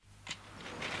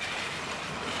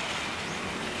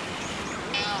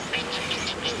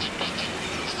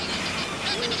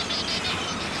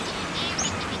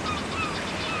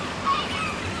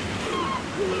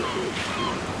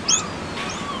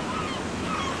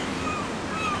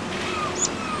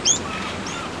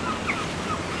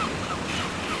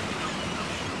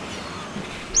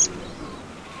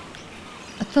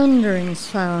thundering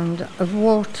sound of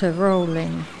water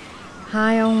rolling,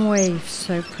 high on waves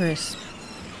so crisp.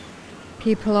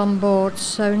 People on board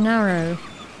so narrow,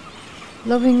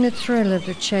 loving the thrill of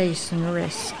the chase and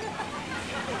risk.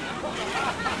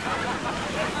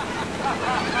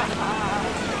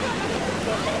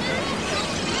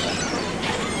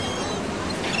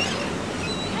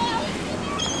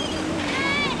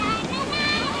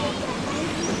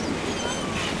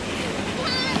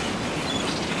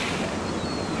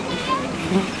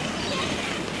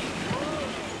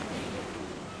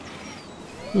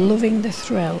 Loving the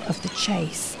thrill of the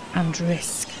chase and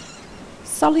risk.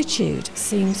 Solitude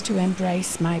seems to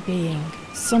embrace my being.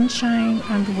 Sunshine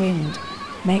and wind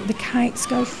make the kites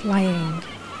go flying.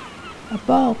 A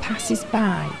ball passes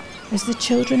by as the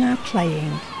children are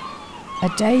playing. A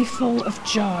day full of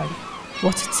joy,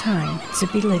 what a time to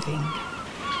be living.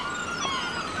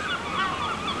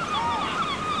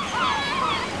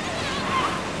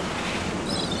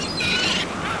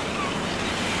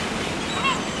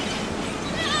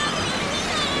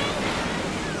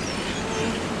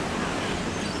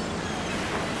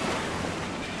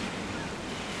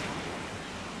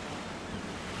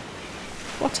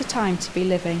 What a time to be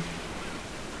living.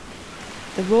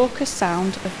 The raucous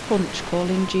sound of Punch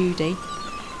calling Judy.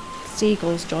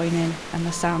 Seagulls join in and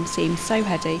the sound seems so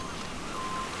heady.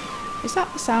 Is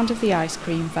that the sound of the ice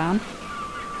cream van?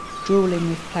 Drooling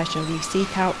with pleasure we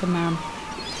seek out the man.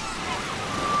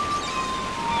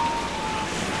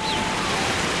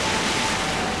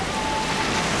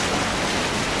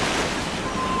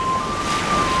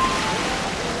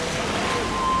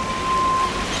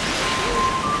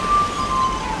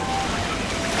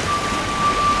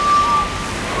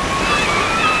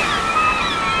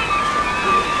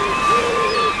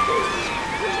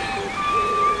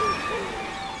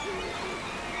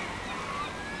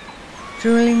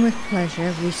 Drooling with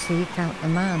pleasure we seek out the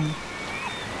man,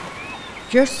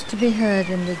 just to be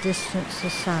heard in the distance the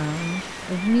sound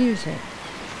of music.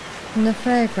 From the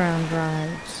fairground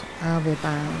rides, I'll be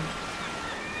bound.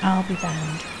 I'll be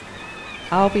bound.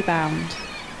 I'll be bound.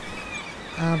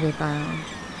 I'll be bound.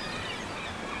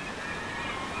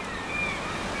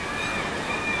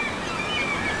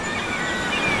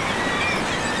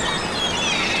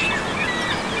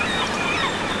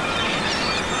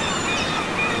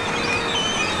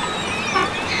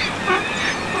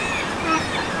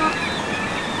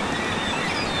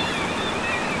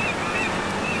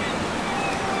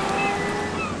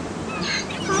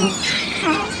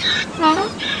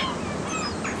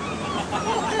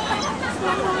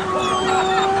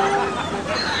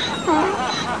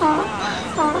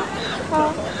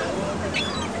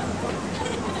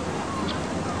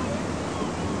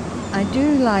 I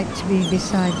do like to be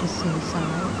beside the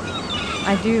seaside.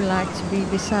 I do like to be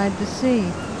beside the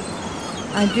sea.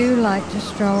 I do like to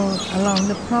stroll along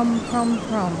the prom,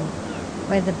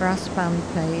 where the brass band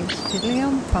plays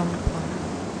tiddly-om pom pom.